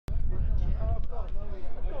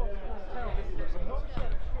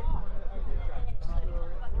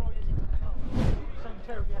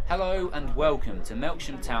Hello and welcome to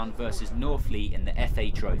Melksham Town versus North Leigh in the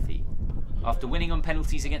FA Trophy. After winning on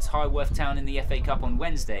penalties against Highworth Town in the FA Cup on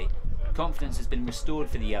Wednesday, confidence has been restored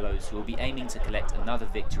for the Yellows, who will be aiming to collect another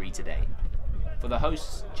victory today. For the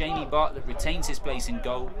hosts, Jamie Bartlett retains his place in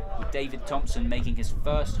goal, with David Thompson making his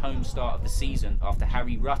first home start of the season after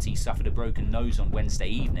Harry Rutty suffered a broken nose on Wednesday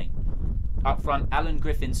evening. Up front, Alan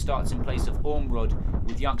Griffin starts in place of Ormrod,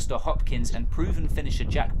 with youngster Hopkins and proven finisher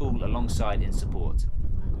Jack Bull alongside in support.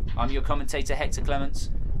 I'm your commentator Hector Clements,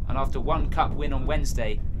 and after one cup win on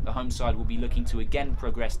Wednesday, the home side will be looking to again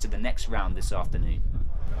progress to the next round this afternoon.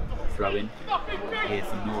 Throw in here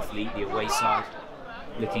for North Leigh, the away side,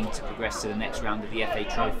 looking to progress to the next round of the FA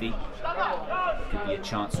Trophy. Could be a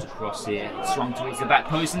chance to cross here. It's swung towards the back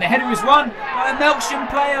post, and the header is won by a Melksham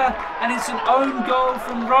player, and it's an own goal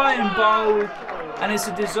from Ryan Bowl. And it's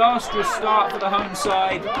a disastrous start for the home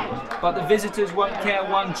side, but the visitors won't care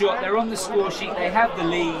one jot. They're on the score sheet, they have the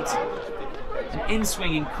lead. An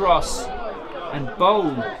in-swinging cross, and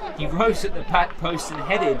Bowl, he rose at the back post and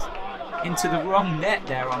headed into the wrong net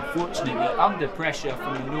there, unfortunately, under pressure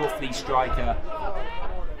from the North Leigh striker.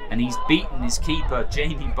 And he's beaten his keeper,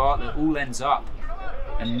 Jamie Bartlett, all ends up.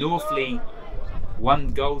 And North Leigh,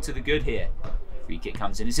 one goal to the good here. Free kick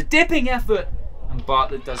comes in, it's a dipping effort, and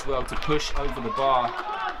Bartlett does well to push over the bar.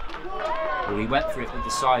 Well, he went for it with the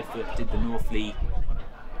side foot, did the North Leigh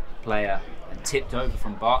player, and tipped over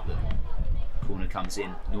from Bartlett. Corner comes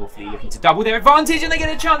in, North Leigh looking to double their advantage, and they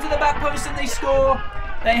get a chance at the back post and they score.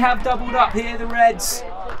 They have doubled up here, the Reds.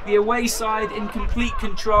 The away side in complete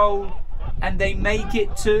control, and they make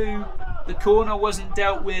it 2. The corner wasn't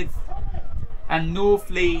dealt with, and North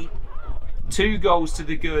Leigh, 2 goals to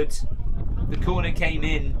the good. The corner came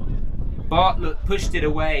in. Bartlett pushed it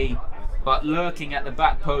away, but lurking at the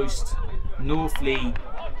back post, North Leigh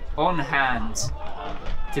on hand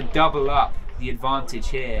to double up the advantage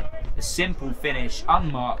here. A simple finish,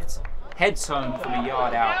 unmarked, heads home from a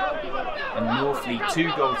yard out, and North Leigh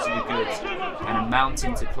 2 goals to the good, and a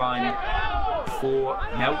mountain to climb for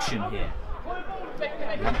Melksham here. We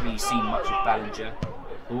haven't really seen much of Ballinger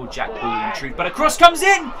or Jack Bull in truth, but a cross comes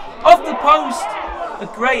in off the post.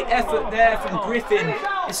 A great effort there from Griffin.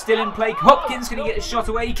 Is still in play. Hopkins can he get a shot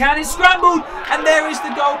away? He can. He's scrambled, and there is the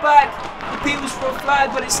goal back. Appeals for a flag,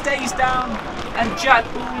 but it stays down, and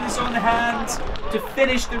Jack Bull is on hand to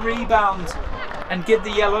finish the rebound and give the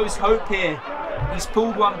Yellows hope here. He's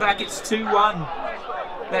pulled one back. It's 2-1.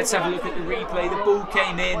 Let's have a look at the replay. The ball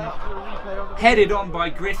came in, headed on by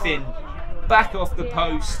Griffin, back off the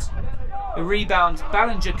post. The rebound,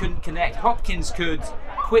 Ballinger couldn't connect, Hopkins could.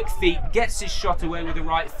 Quick feet, gets his shot away with the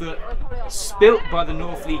right foot, spilt by the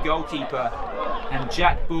North Leigh goalkeeper, and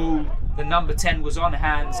Jack Bull, the number 10, was on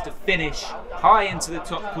hand to finish high into the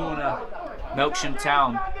top corner. Melksham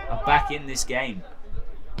Town are back in this game.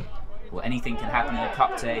 Well, anything can happen in a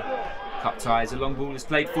cup tie. As a long ball is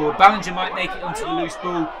played forward, Ballinger might make it onto the loose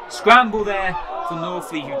ball. Scramble there for North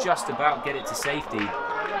Leigh, who just about get it to safety,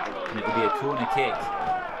 and it will be a corner kick.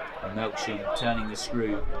 And Melksham turning the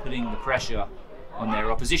screw, putting the pressure on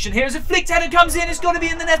their opposition. Here's a flicked header, comes in, it's got to be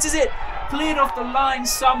in the net, is it? Cleared off the line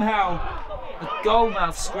somehow. A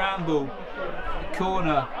goalmouth scramble. The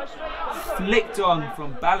corner flicked on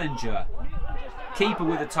from Ballinger. Keeper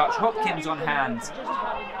with a touch, Hopkins on hand,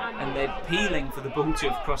 and they're peeling for the ball to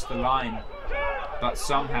have crossed the line, but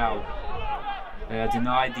somehow they are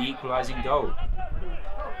denied the equalising goal.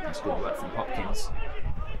 That's good work from Hopkins.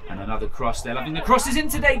 And another cross, they're loving the crosses in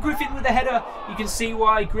today. Griffin with a header. You can see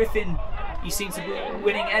why Griffin, he seems to be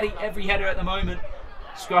winning every header at the moment.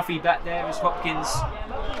 Scruffy back there as Hopkins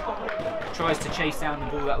tries to chase down the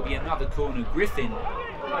ball. That will be another corner. Griffin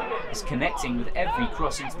is connecting with every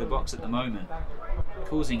cross into the box at the moment,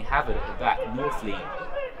 causing havoc at the back. North Leigh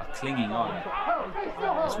are clinging on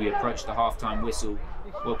as we approach the half-time whistle.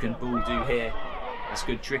 What can Bull do here? That's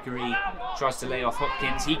good trickery. Tries to lay off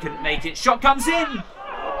Hopkins. He couldn't make it. Shot comes in!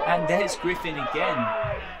 And there's Griffin again.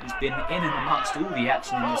 He's been in and amongst all the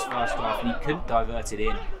action in this first half, and he couldn't divert it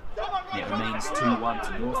in. And it remains 2-1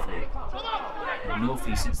 to North Leigh. And North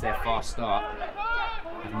Leigh, since their fast start,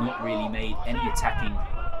 have not really made any attacking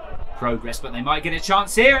progress, but they might get a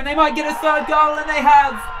chance here, and they might get a third goal, and they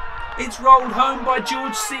have. It's rolled home by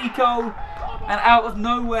George Seacole, and out of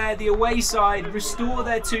nowhere, the away side restore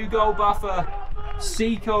their 2-goal buffer.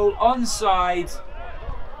 Seacole onside.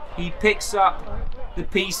 He picks up the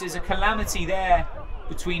pieces. A calamity there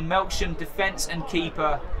between Melksham defence and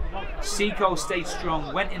keeper. Seacole stayed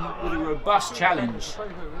strong, went in with a robust challenge,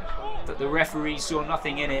 but the referee saw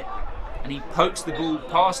nothing in it, and he pokes the ball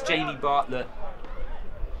past Jamie Bartlett,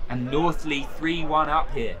 and North Leigh 3-1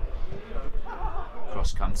 up here.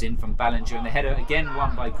 Cross comes in from Ballinger, and the header again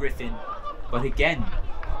won by Griffin. But again,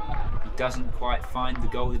 he doesn't quite find the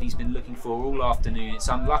goal that he's been looking for all afternoon. It's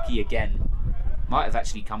unlucky again. Might have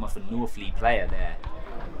actually come off a North Leigh player there.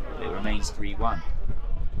 But it remains 3-1.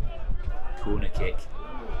 Corner kick.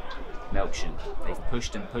 Melksham. They've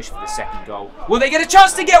pushed and pushed for the second goal. Will they get a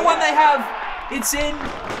chance to get one? They have! It's in,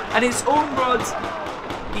 and it's Ormrod.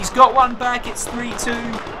 He's got one back. It's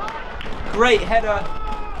 3-2. Great header.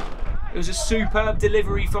 It was a superb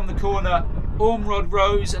delivery from the corner. Ormrod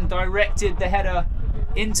rose and directed the header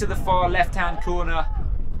into the far left-hand corner.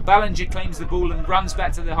 Ballinger claims the ball and runs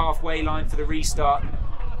back to the halfway line for the restart.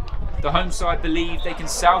 The home side believe they can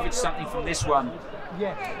salvage something from this one.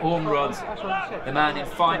 Ormrod, the man in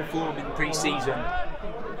fine form in pre-season,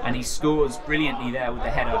 and he scores brilliantly there with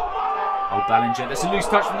the header. Oh, Ballinger, there's a loose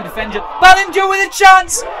touch from the defender. Ballinger with a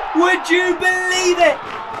chance! Would you believe it?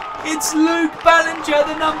 It's Luke Ballinger,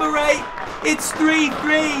 the number 8. It's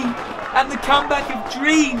 3-3, and the comeback of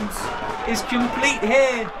dreams is complete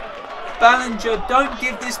here. Ballinger, don't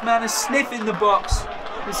give this man a sniff in the box,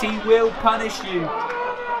 because he will punish you.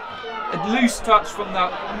 A loose touch from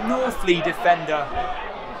the North Leigh defender,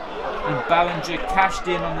 and Ballinger cashed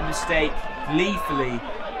in on the mistake gleefully.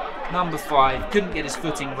 Number 5 couldn't get his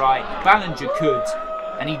footing right. Ballinger could,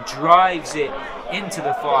 and he drives it into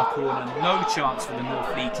the far corner. No chance for the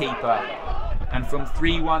North Leigh keeper. And from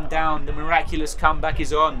 3-1 down, the miraculous comeback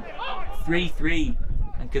is on. 3-3,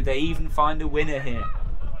 and could they even find a winner here?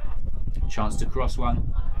 Chance to cross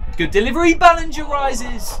one. Good delivery. Ballinger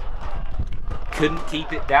rises. Couldn't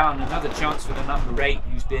keep it down. Another chance for the number 8,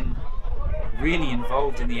 who's been really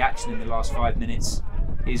involved in the action in the last 5 minutes.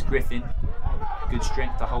 Here's Griffin. Good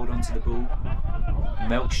strength to hold on to the ball.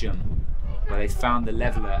 Melksham, where they found the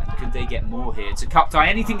leveller. Could they get more here? It's a cup tie.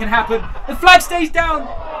 Anything can happen. The flag stays down.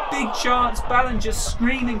 Big chance. Ballinger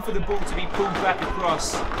screaming for the ball to be pulled back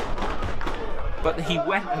across. But he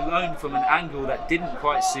went alone from an angle that didn't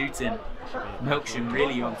quite suit him. Melksham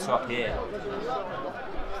really on top here.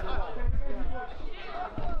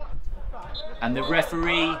 And the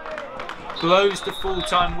referee blows the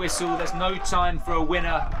full-time whistle. There's no time for a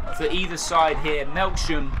winner for either side here.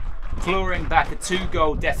 Melksham clawing back a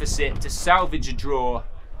 2-goal deficit to salvage a draw.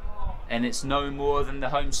 And it's no more than the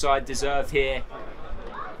home side deserve here.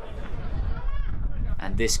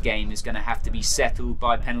 And this game is going to have to be settled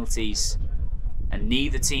by penalties. And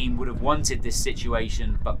neither team would have wanted this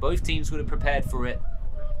situation, but both teams would have prepared for it.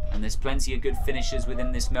 And there's plenty of good finishers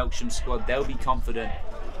within this Melksham squad. They'll be confident.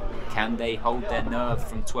 Can they hold their nerve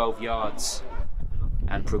from 12 yards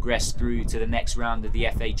and progress through to the next round of the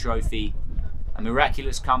FA Trophy? A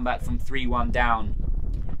miraculous comeback from 3-1 down.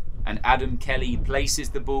 And Adam Kelly places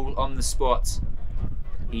the ball on the spot.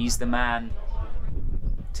 He's the man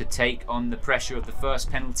to take on the pressure of the first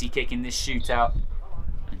penalty kick in this shootout.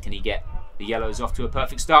 And can he get the Yellows off to a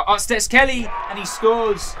perfect start? Steps Kelly, and he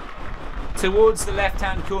scores towards the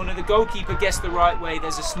left-hand corner. The goalkeeper guessed the right way.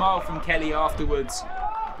 There's a smile from Kelly afterwards.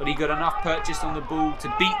 But he got enough purchase on the ball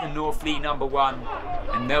to beat the North Leigh number 1.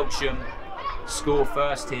 And Melksham score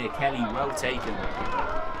first here. Kelly, well taken.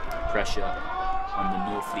 Pressure on the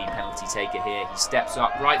North Leigh penalty taker here. He steps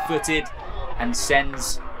up right-footed and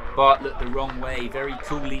sends Bartlett the wrong way. Very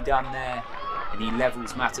coolly done there. And he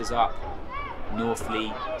levels matters up. North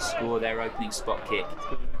Leigh score their opening spot kick.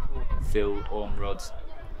 Phil Ormrod,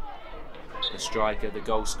 the striker, the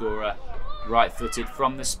goal scorer, right-footed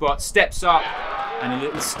from the spot, steps up. And a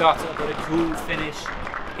little stutter, but a cool finish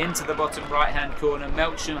into the bottom right-hand corner.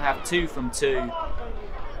 Melksham have 2 from 2.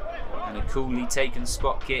 And a coolly taken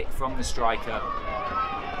spot kick from the striker.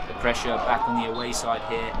 The pressure back on the away side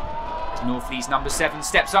here. As North Leigh's number 7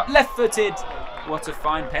 steps up, left-footed. What a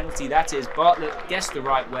fine penalty that is. Bartlett guessed the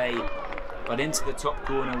right way, but into the top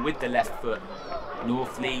corner with the left foot.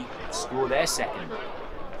 North Leigh score their second.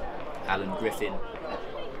 Alan Griffin.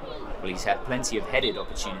 Well, he's had plenty of headed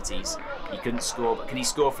opportunities. He couldn't score, but can he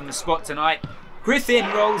score from the spot tonight? Griffin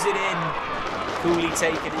rolls it in. Coolly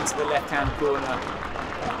taken into the left-hand corner.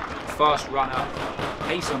 Fast runner.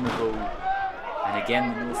 Pace on the ball. And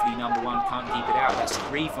again, the North Leigh number 1 can't keep it out. That's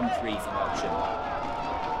 3 from 3 for Melksham.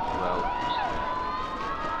 Well,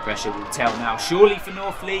 pressure will tell now. Surely for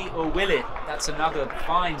North Leigh, or will it? That's another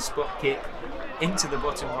fine spot kick into the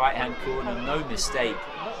bottom right-hand corner. No mistake.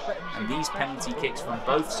 And these penalty kicks from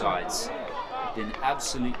both sides have been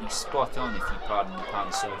absolutely spot on, if you pardon the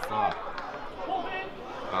pun, so far.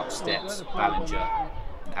 Up steps Ballinger.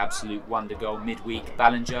 An absolute wonder goal midweek.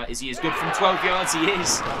 Ballinger, is he as good from 12 yards? He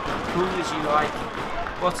is. Cool as you like.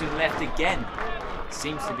 Bottom left again.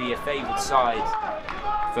 Seems to be a favoured side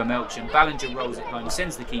for Melksham. Ballinger rolls it home,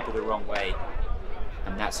 sends the keeper the wrong way.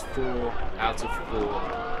 And that's 4 out of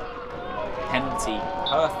 4. Penalty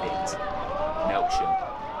perfect.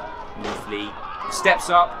 Melksham. North Leigh steps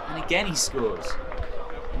up and again he scores.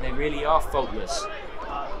 And they really are faultless.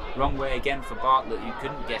 Wrong way again for Bartlett, who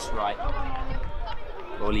couldn't guess right.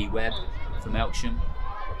 Ollie Webb for Melksham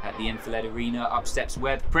at the Infiled Arena. Up steps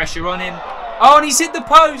Webb, pressure on him. Oh, and he's hit the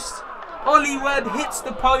post! Ollie Webb hits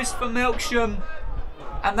the post for Melksham.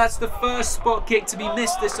 And that's the first spot kick to be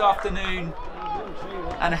missed this afternoon.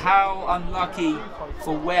 And how unlucky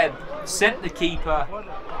for Webb. Sent the keeper,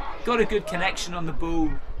 got a good connection on the ball,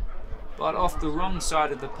 but off the wrong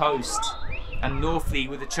side of the post. And North Leigh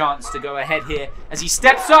with a chance to go ahead here as he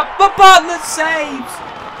steps up, but Bartlett saves!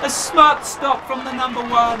 A smart stop from the number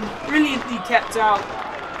 1, brilliantly kept out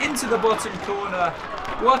into the bottom corner.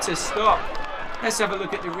 What a stop. Let's have a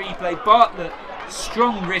look at the replay. Bartlett,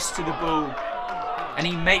 strong wrist to the ball, and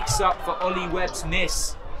he makes up for Ollie Webb's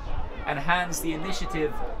miss and hands the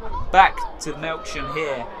initiative back to Melksham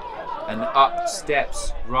here. And up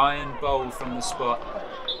steps Ryan Bowl from the spot.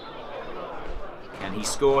 Can he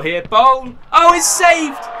score here? Bowl! Oh, it's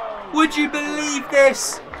saved! Would you believe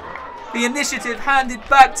this? The initiative handed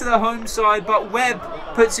back to the home side, but Webb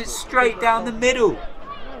puts it straight down the middle.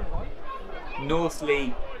 North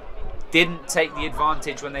Leigh didn't take the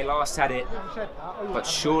advantage when they last had it, but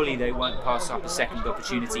surely they won't pass up a second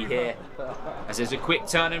opportunity here. As there's a quick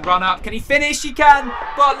turn and run up. Can he finish? He can!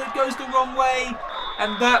 Bartlett goes the wrong way,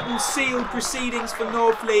 and that will seal proceedings for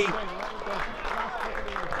North Leigh.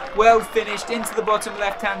 Well finished into the bottom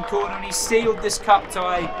left-hand corner, and he sealed this cup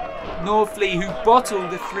tie. North Leigh, who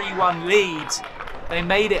bottled the 3-1 lead, they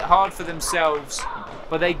made it hard for themselves,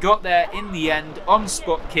 but they got there in the end on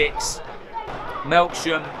spot kicks.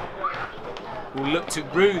 Melksham will look to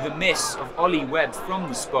rue the miss of Ollie Webb from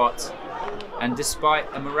the spot, and despite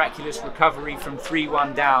a miraculous recovery from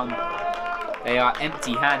 3-1 down, they are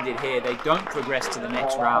empty-handed here. They don't progress to the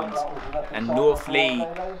next round, and North Leigh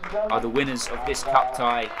are the winners of this cup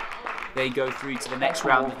tie. They go through to the next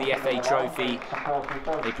round of the FA Trophy.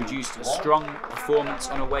 They produced a strong performance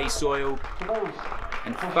on away soil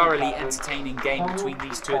and thoroughly entertaining game between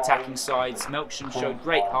these two attacking sides. Melksham showed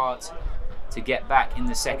great heart to get back in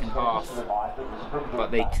the second half,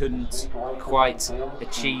 but they couldn't quite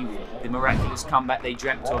achieve the miraculous comeback they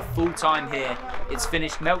dreamt of. Full time here, it's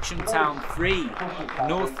finished Melksham Town 3,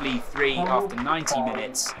 North Leigh 3 after 90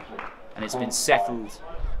 minutes, and it's been settled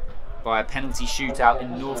by a penalty shootout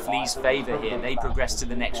in North Leigh's favour here. They progress to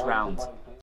the next round.